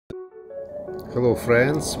Hello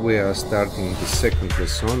friends, we are starting the second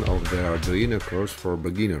lesson of the Arduino course for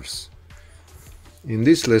beginners. In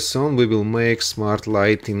this lesson we will make smart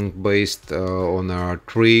lighting based on our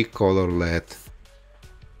 3-color LED.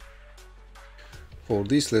 For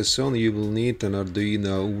this lesson you will need an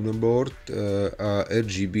Arduino Uno board, a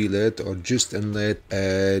RGB LED or just a LED,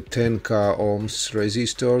 10k ohms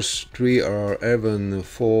resistors, 3 or even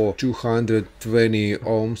 4 220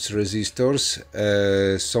 ohms resistors,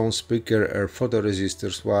 a sound speaker, a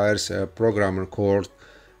photoresistors wires, a programmer cord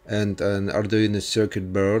and an Arduino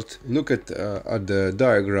circuit board. Look at the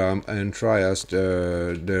diagram and try as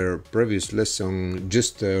the previous lesson.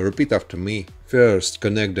 Just repeat after me. First,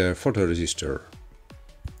 connect the photoresistor.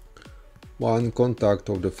 One contact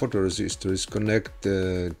of the photoresistor is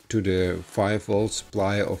connected to the 5V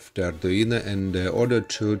supply of the Arduino and the other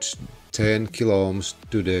shoots 10 kΩ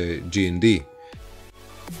to the GND.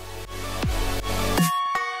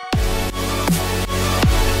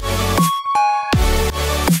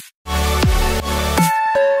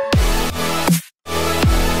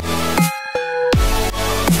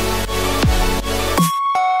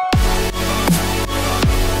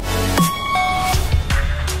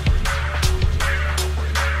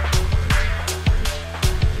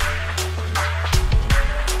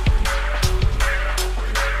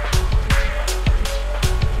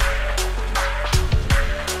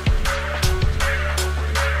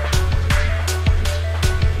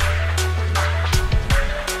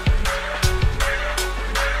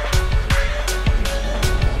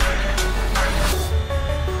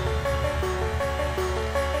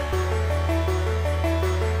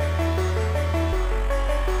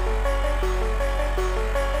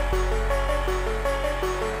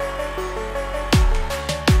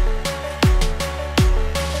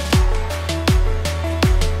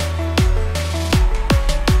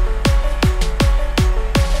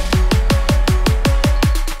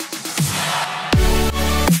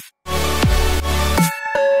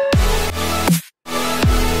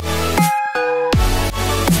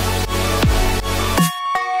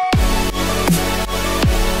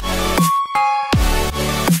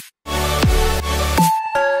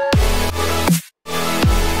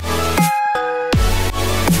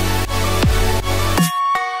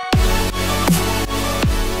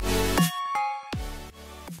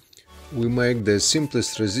 We make the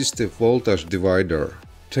simplest resistive voltage divider.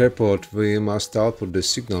 Therefore, we must output the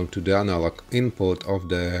signal to the analog input of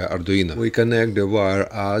the Arduino. We connect the wire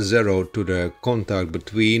A0 to the contact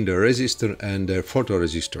between the resistor and the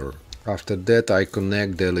photoresistor. After that, I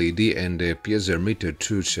connect the LED and the piezo meter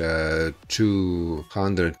to a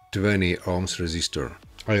 220 ohms resistor.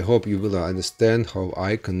 I hope you will understand how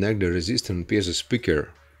I connect the resistor and piezo speaker.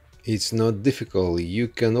 It's not difficult, you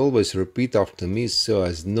can always repeat after me so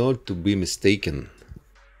as not to be mistaken.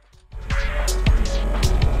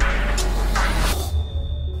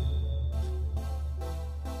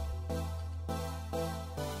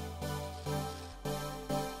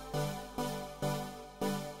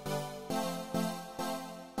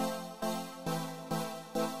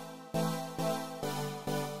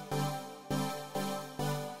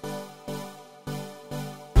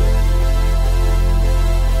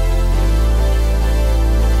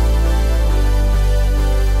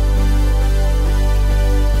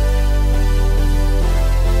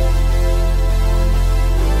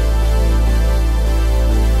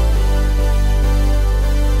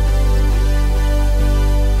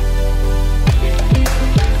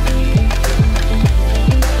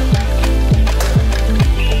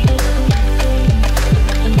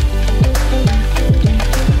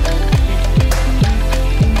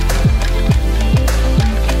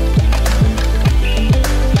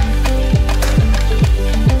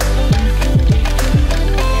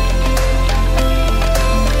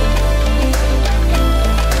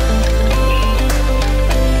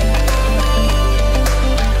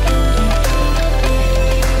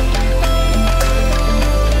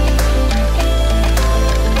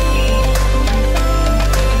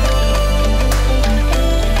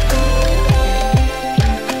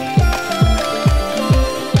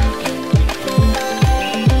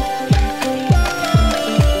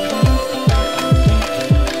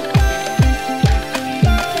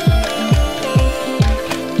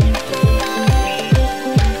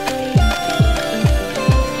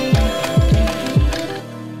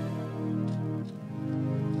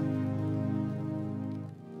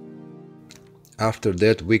 After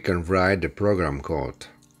that we can write the program code.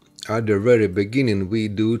 At the very beginning we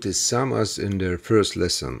do the same as in the first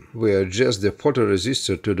lesson. We adjust the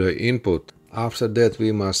photoresistor to the input. After that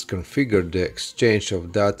we must configure the exchange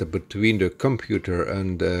of data between the computer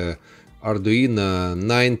and the Arduino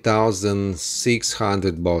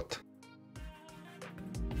 9600 board.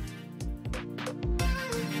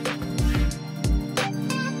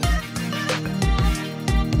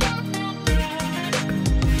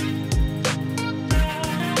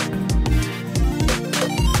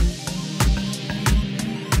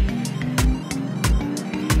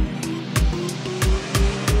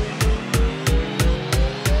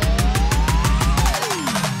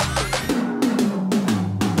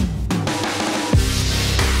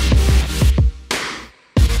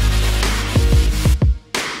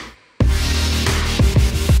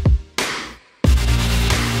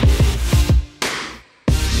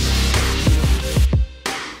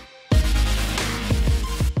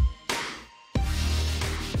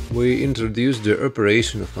 We introduced the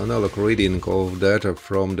operation of analog reading of data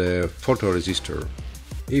from the photoresistor.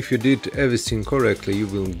 If you did everything correctly, you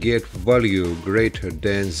will get value greater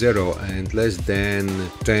than 0 and less than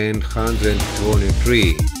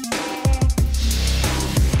 1023.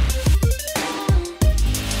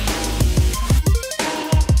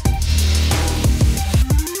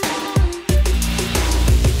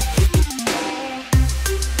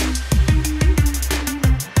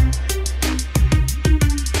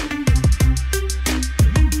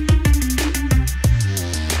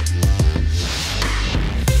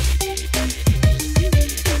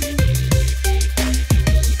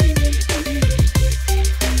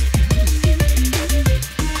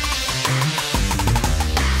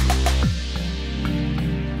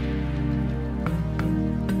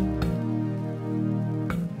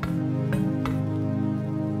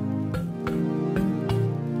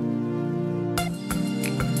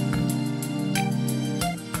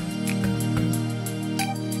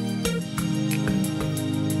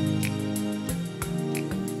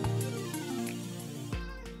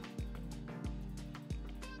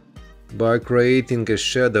 By creating a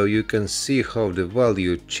shadow, you can see how the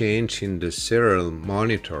value changes in the serial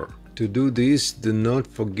monitor. To do this, do not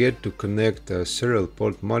forget to connect a serial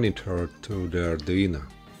port monitor to the Arduino.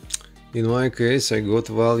 In my case, I got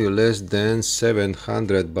value less than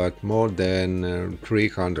 700 but more than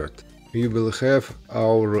 300. We will have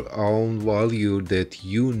our own value that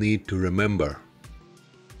you need to remember.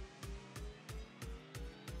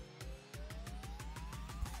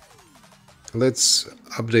 Let's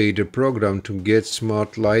update the program to get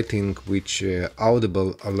smart lighting with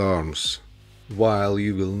audible alarms, while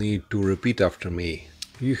you will need to repeat after me.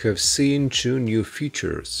 You have seen two new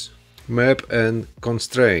features: map and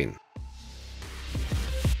constraint.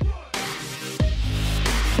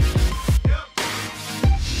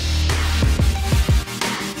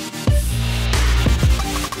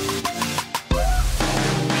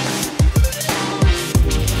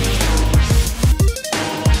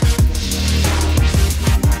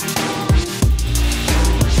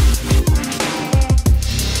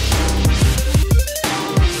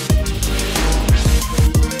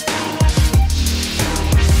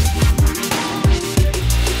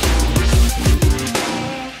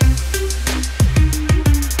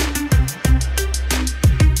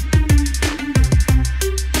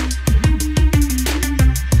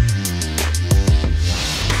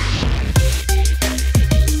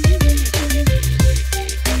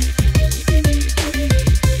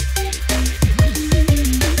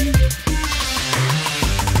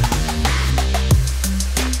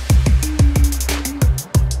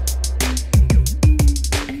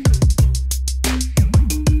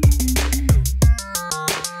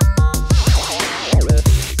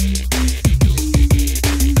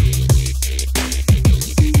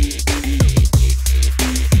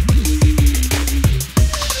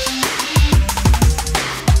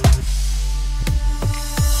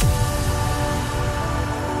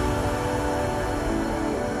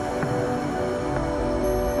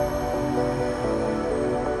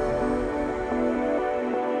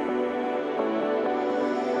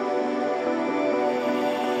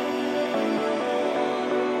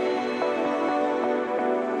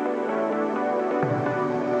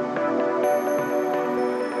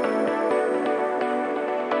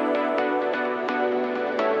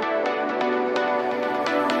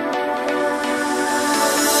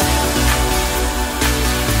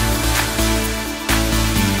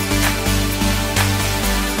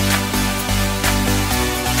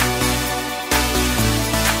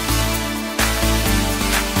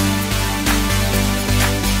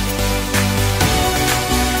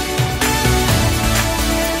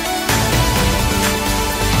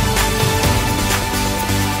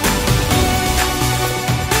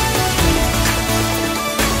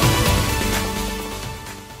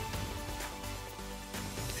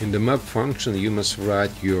 In the map function, you must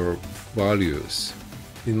write your values.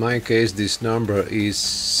 In my case, this number is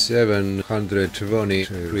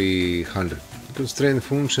 720,300. Constraint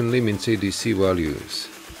function limits ADC values.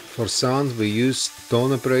 For sound we use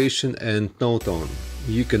tone operation and no tone.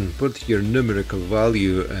 You can put your numerical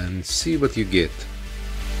value and see what you get.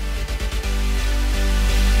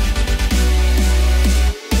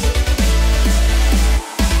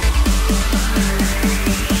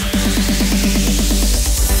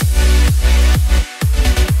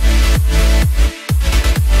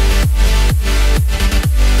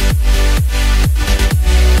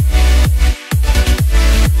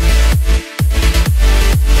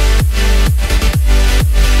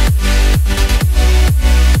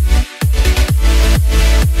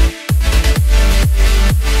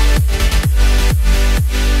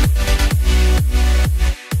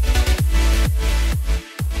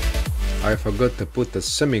 I forgot to put a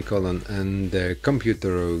semicolon and the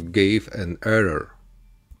computer gave an error.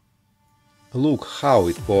 Look how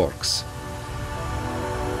it works.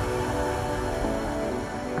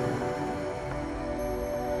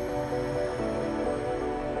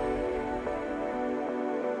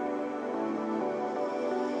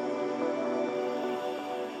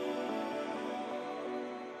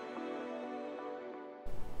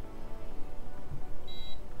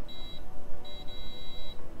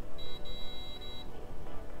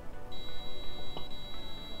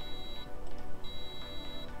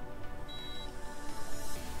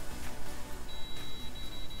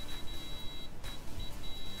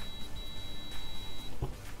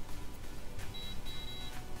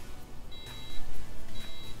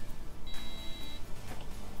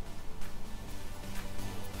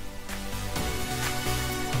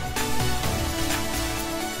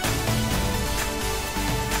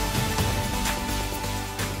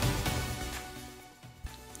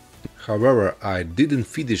 However, I didn't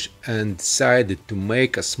finish and decided to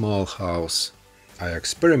make a small house. I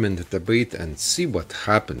experimented a bit and see what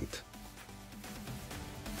happened.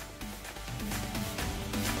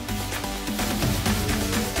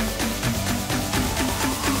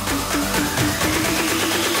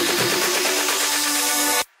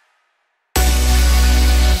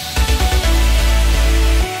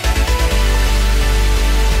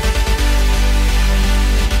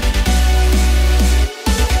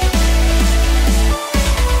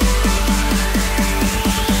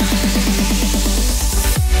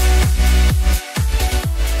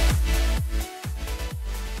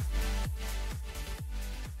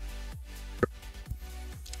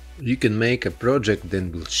 You can make a project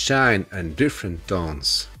that will shine in different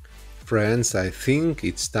tones. Friends, I think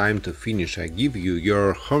it's time to finish. I give you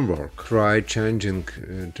your homework. Try changing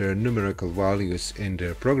the numerical values in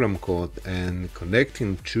the program code and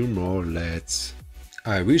connecting 2 more LEDs.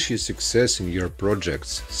 I wish you success in your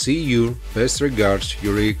projects. See you. Best regards,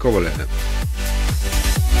 Yuri Kovalev.